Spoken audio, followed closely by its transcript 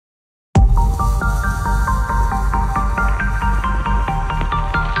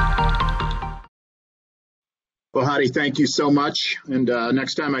Well, Hadi, thank you so much. And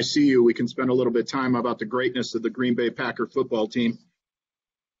next time I see you, we can spend a little bit of time about the greatness of the Green Bay Packer football team.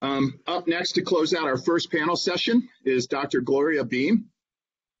 Up next to close out our first panel session is Dr. Gloria Beim.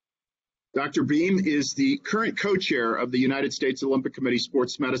 Dr. Beim is the current co-chair of the United States Olympic Committee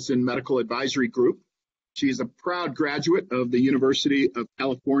Sports Medicine Medical Advisory Group. She is a proud graduate of the University of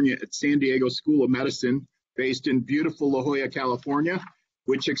California at San Diego School of Medicine, based in beautiful La Jolla, California,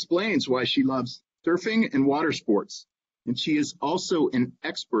 which explains why she loves surfing and water sports. And she is also an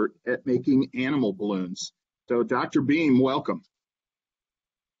expert at making animal balloons. So Dr. Beim, welcome.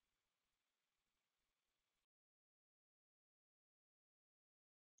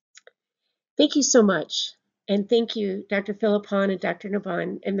 Thank you so much. And thank you, Dr. Philippon and Dr.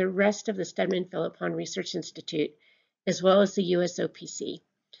 Naban and the rest of the Steadman Philippon Research Institute, as well as the USOPC.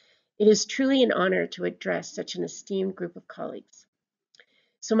 It is truly an honor to address such an esteemed group of colleagues.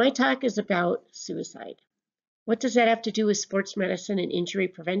 So my talk is about suicide. What does that have to do with sports medicine and injury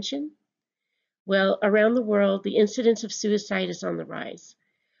prevention? Well, around the world, the incidence of suicide is on the rise,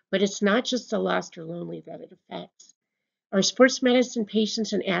 but it's not just the lost or lonely that it affects. Our sports medicine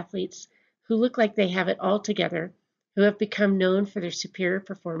patients and athletes who look like they have it all together, who have become known for their superior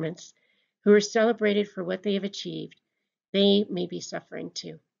performance, who are celebrated for what they have achieved, they may be suffering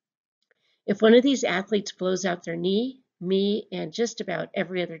too. If one of these athletes blows out their knee, me and just about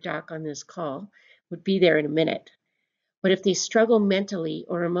every other doc on this call would be there in a minute. But if they struggle mentally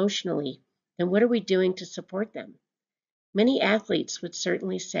or emotionally, then what are we doing to support them? Many athletes would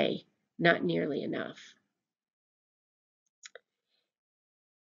certainly say, not nearly enough.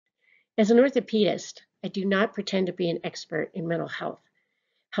 As an orthopedist, I do not pretend to be an expert in mental health.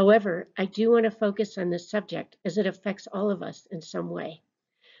 However, I do want to focus on this subject as it affects all of us in some way.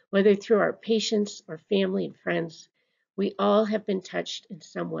 Whether through our patients or family and friends, we all have been touched in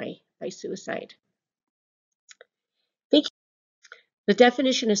some way by suicide. Thank you. The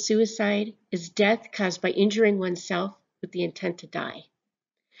definition of suicide is death caused by injuring oneself with the intent to die.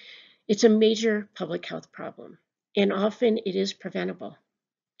 It's a major public health problem, and often it is preventable.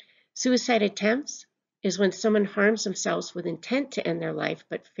 Suicide attempts is when someone harms themselves with intent to end their life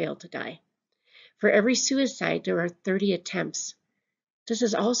but fail to die. For every suicide, there are 30 attempts. This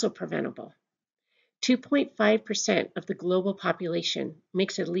is also preventable. 2.5% of the global population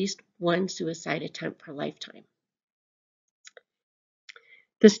makes at least one suicide attempt per lifetime.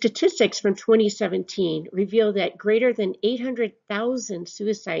 The statistics from 2017 reveal that greater than 800,000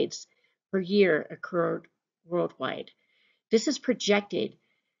 suicides per year occurred worldwide. This is projected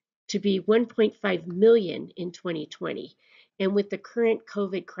to be 1.5 million in 2020. And with the current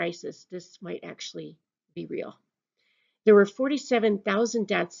COVID crisis, this might actually be real. There were 47,000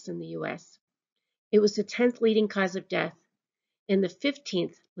 deaths in the US. It was the 10th leading cause of death and the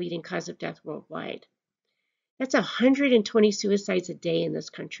 15th leading cause of death worldwide. That's 120 suicides a day in this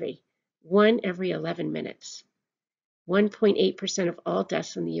country, one every 11 minutes. 1.8% of all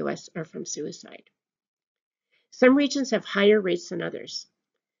deaths in the US are from suicide. Some regions have higher rates than others.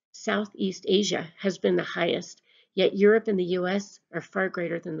 Southeast Asia has been the highest, yet Europe and the US are far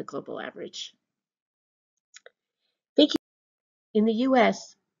greater than the global average. Thank you. In the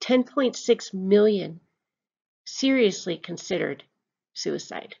US, 10.6 million seriously considered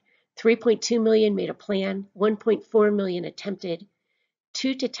suicide. 3.2 million made a plan, 1.4 million attempted,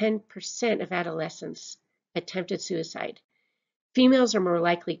 2 to 10% of adolescents attempted suicide. Females are more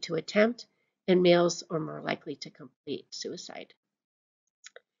likely to attempt, and males are more likely to complete suicide.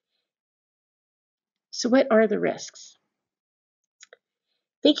 So what are the risks?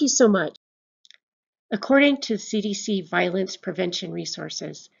 Thank you so much. According to CDC violence prevention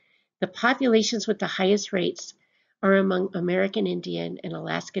resources, the populations with the highest rates are among American Indian and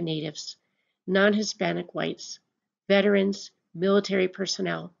Alaska Natives, non-Hispanic whites, veterans, military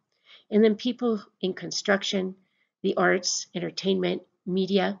personnel, and then people in construction, the arts, entertainment,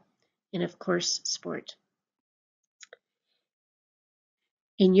 media, and of course, sport.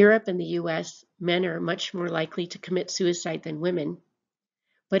 In Europe and the US, men are much more likely to commit suicide than women.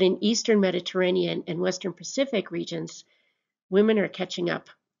 But in Eastern Mediterranean and Western Pacific regions, women are catching up.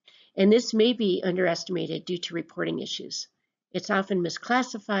 And this may be underestimated due to reporting issues. It's often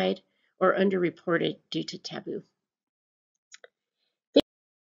misclassified or underreported due to taboo.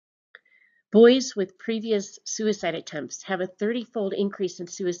 Boys with previous suicide attempts have a 30-fold increase in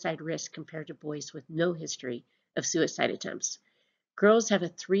suicide risk compared to boys with no history of suicide attempts. Girls have a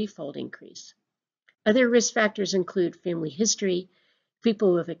 3-fold increase. Other risk factors include family history, people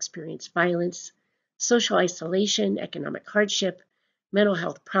who have experienced violence, social isolation, economic hardship, mental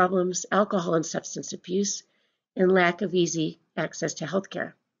health problems, alcohol and substance abuse, and lack of easy access to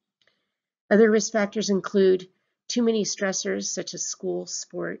healthcare. Other risk factors include too many stressors such as school,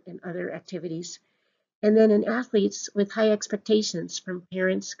 sport, and other activities. And then in athletes with high expectations from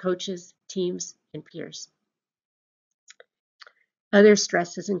parents, coaches, teams, and peers. Other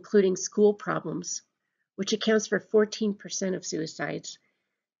stresses including school problems, which accounts for 14% of suicides,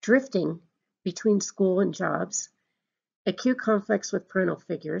 drifting between school and jobs, acute conflicts with parental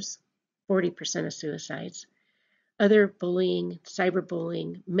figures, 40% of suicides, other bullying,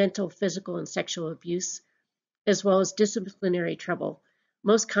 cyberbullying, mental, physical, and sexual abuse, as well as disciplinary trouble,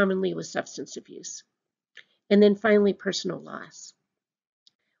 most commonly with substance abuse. And then finally, personal loss.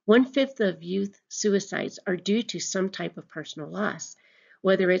 1/5 of youth suicides are due to some type of personal loss,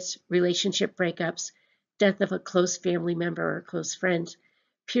 whether it's relationship breakups, death of a close family member or close friend,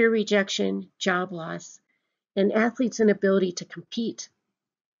 peer rejection, job loss, and athletes' inability to compete.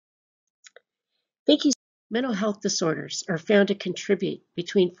 Thank you. Mental health disorders are found to contribute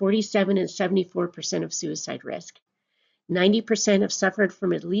between 47 and 74% of suicide risk. 90% have suffered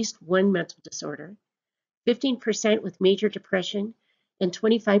from at least one mental disorder, 15% with major depression, and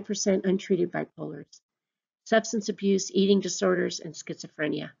 25% untreated bipolars, substance abuse, eating disorders, and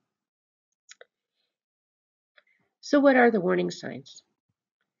schizophrenia. So what are the warning signs?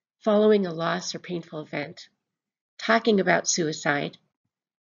 Following a loss or painful event, talking about suicide,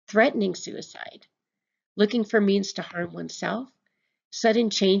 threatening suicide, looking for means to harm oneself,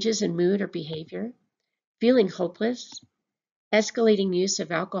 sudden changes in mood or behavior, feeling hopeless, escalating use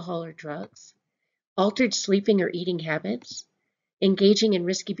of alcohol or drugs, altered sleeping or eating habits, engaging in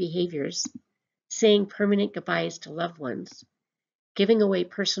risky behaviors, saying permanent goodbyes to loved ones, giving away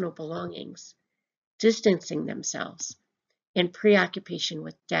personal belongings, distancing themselves, and preoccupation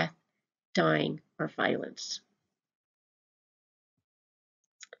with death, dying, or violence.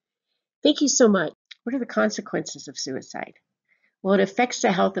 Thank you so much. What are the consequences of suicide? Well, it affects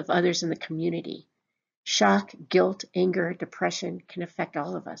the health of others in the community. Shock, guilt, anger, depression can affect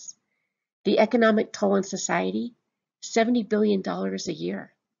all of us. The economic toll on society, $70 billion a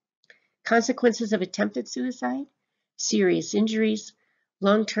year. Consequences of attempted suicide, serious injuries,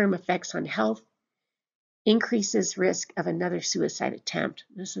 long-term effects on health, increases risk of another suicide attempt.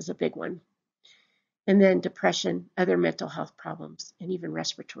 This is a big one. And then depression, other mental health problems, and even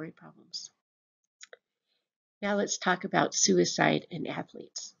respiratory problems. Now let's talk about suicide in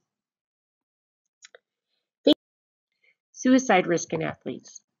athletes. Suicide risk in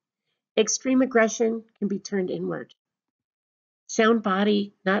athletes. Extreme aggression can be turned inward. Sound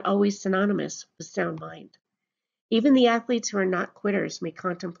body, not always synonymous with sound mind. Even the athletes who are not quitters may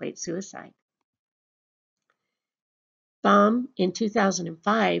contemplate suicide. Beim in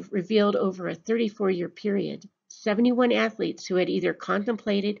 2005 revealed over a 34-year period, 71 athletes who had either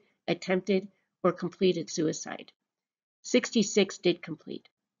contemplated, attempted, or completed suicide. 66 did complete.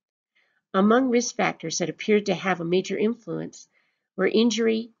 Among risk factors that appeared to have a major influence were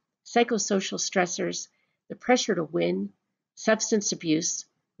injury, psychosocial stressors, the pressure to win, substance abuse,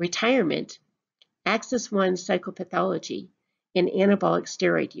 retirement, Axis 1 psychopathology, and anabolic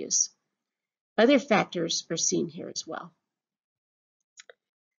steroid use. Other factors are seen here as well.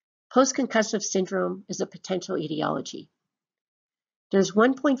 Post-concussive syndrome is a potential etiology. There's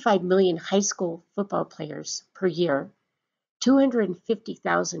 1.5 million high school football players per year,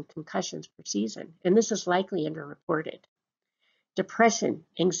 250,000 concussions per season, and this is likely underreported. Depression,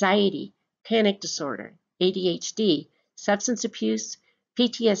 anxiety, panic disorder, ADHD, substance abuse,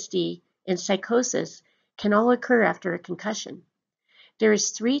 PTSD, and psychosis can all occur after a concussion. There is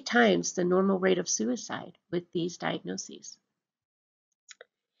 3 times the normal rate of suicide with these diagnoses.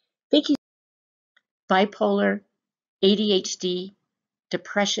 Thank you. Bipolar, ADHD,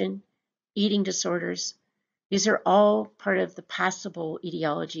 depression, eating disorders, these are all part of the possible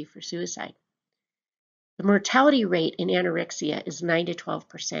etiology for suicide. The mortality rate in anorexia is 9 to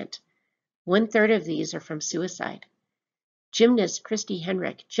 12%. 1/3 of these are from suicide. Gymnast Christy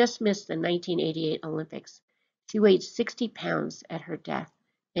Henrik just missed the 1988 Olympics. She weighed 60 pounds at her death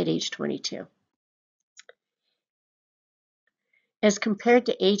at age 22. As compared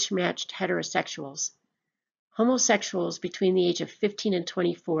to age-matched heterosexuals, homosexuals between the age of 15 and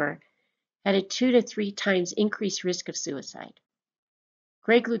 24 had a 2 to 3 times increased risk of suicide.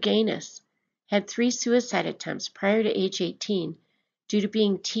 Greg Louganis had 3 suicide attempts prior to age 18 due to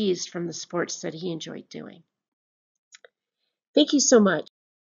being teased from the sports that he enjoyed doing. Thank you so much.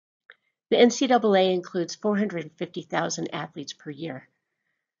 The NCAA includes 450,000 athletes per year.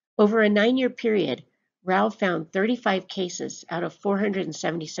 Over a 9-year period, RAL found 35 cases out of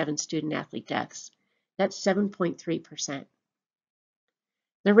 477 student-athlete deaths. That's 7.3%.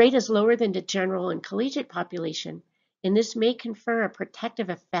 The rate is lower than the general and collegiate population, and this may confer a protective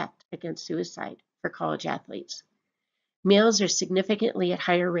effect against suicide for college athletes. Males are significantly at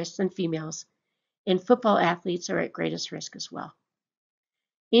higher risk than females, and football athletes are at greatest risk as well.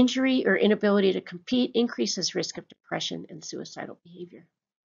 Injury or inability to compete increases risk of depression and suicidal behavior.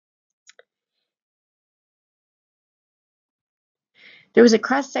 There was a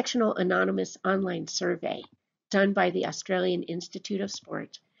cross-sectional anonymous online survey done by the Australian Institute of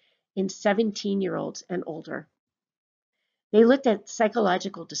Sport in 17-year-olds and older. They looked at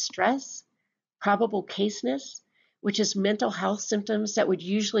psychological distress, probable caseness, which is mental health symptoms that would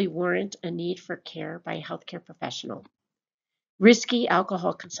usually warrant a need for care by a healthcare professional, risky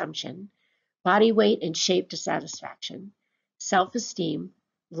alcohol consumption, body weight and shape dissatisfaction, self-esteem,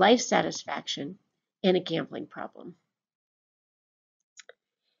 life satisfaction, and a gambling problem.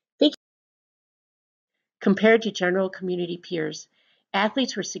 Compared to general community peers,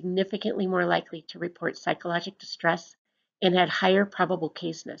 athletes were significantly more likely to report psychological distress and had higher probable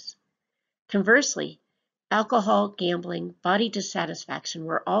caseness. Conversely, alcohol, gambling, body dissatisfaction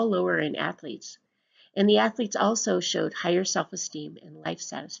were all lower in athletes, and the athletes also showed higher self-esteem and life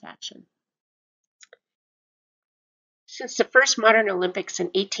satisfaction. Since the first modern Olympics in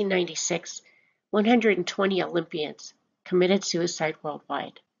 1896, 120 Olympians committed suicide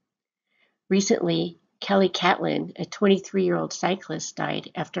worldwide. Recently, Kelly Catlin, a 23-year-old cyclist, died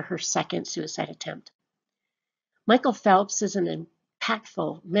after her second suicide attempt. Michael Phelps is an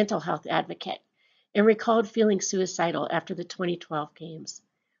impactful mental health advocate and recalled feeling suicidal after the 2012 Games.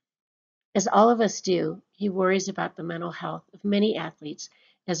 As all of us do, he worries about the mental health of many athletes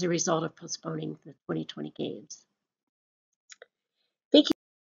as a result of postponing the 2020 Games. Thank you.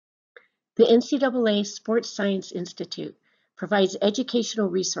 The NCAA Sports Science Institute provides educational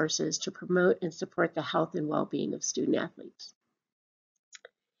resources to promote and support the health and well-being of student athletes.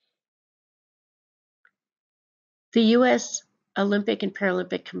 The U.S. Olympic and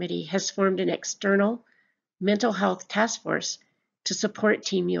Paralympic Committee has formed an external mental health task force to support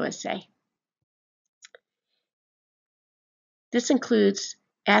Team USA. This includes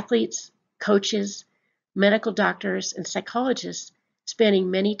athletes, coaches, medical doctors, and psychologists spanning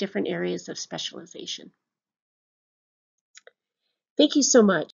many different areas of specialization. Thank you so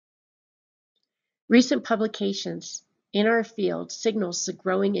much. Recent publications in our field signals the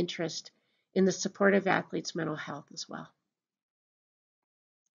growing interest in the support of athletes' mental health as well.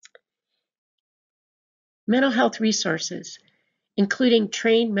 Mental health resources, including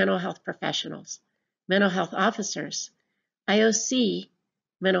trained mental health professionals, mental health officers, IOC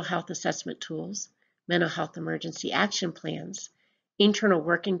mental health assessment tools, mental health emergency action plans, internal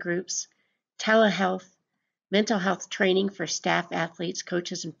working groups, telehealth, mental health training for staff, athletes,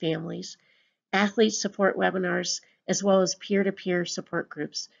 coaches, and families, athlete support webinars, as well as peer-to-peer support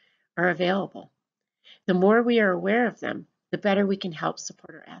groups are available. The more we are aware of them, the better we can help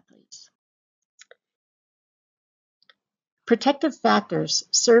support our athletes. Protective factors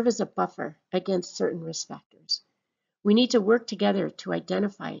serve as a buffer against certain risk factors. We need to work together to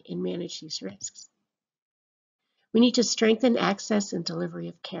identify and manage these risks. We need to strengthen access and delivery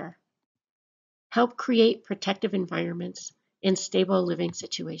of care, help create protective environments and stable living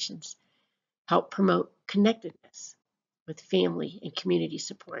situations, help promote connectedness with family and community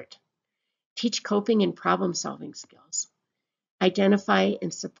support, teach coping and problem-solving skills, identify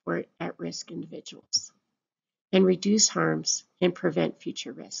and support at-risk individuals, and reduce harms and prevent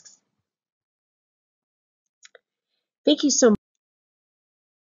future risks. Thank you so much.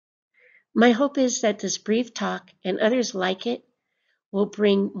 My hope is that this brief talk and others like it will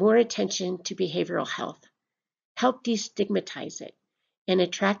bring more attention to behavioral health, help destigmatize it, and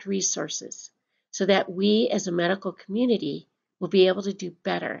attract resources so that we as a medical community will be able to do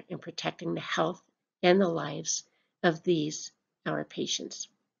better in protecting the health and the lives of these, our patients.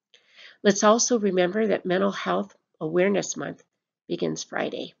 Let's also remember that Mental Health Awareness Month begins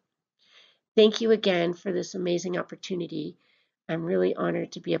Friday. Thank you again for this amazing opportunity. I'm really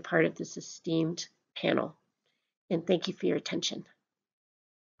honored to be a part of this esteemed panel, and thank you for your attention.